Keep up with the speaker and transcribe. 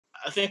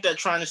I think that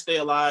trying to stay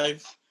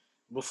alive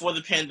before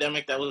the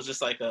pandemic, that was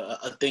just like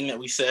a thing that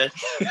we said.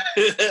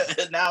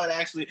 Now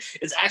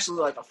it's actually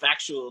like a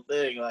factual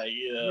thing. Like,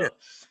 Yeah.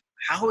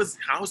 How has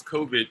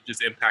COVID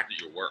just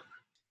impacted your work?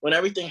 when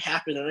everything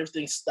happened and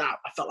everything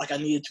stopped, I felt like I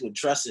needed to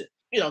address it.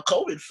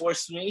 COVID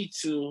forced me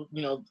to,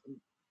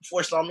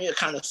 forced on me a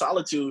kind of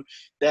solitude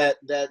that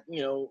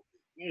you're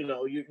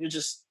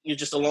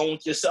just alone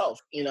with yourself.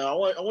 I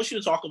want you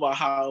to talk about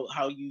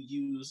how you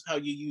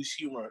use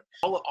humor.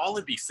 All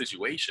of these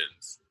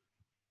situations,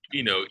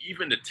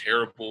 even the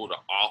terrible, the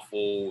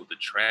awful, the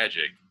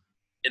tragic,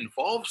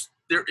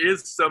 there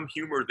is some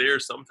humor there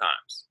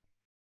sometimes.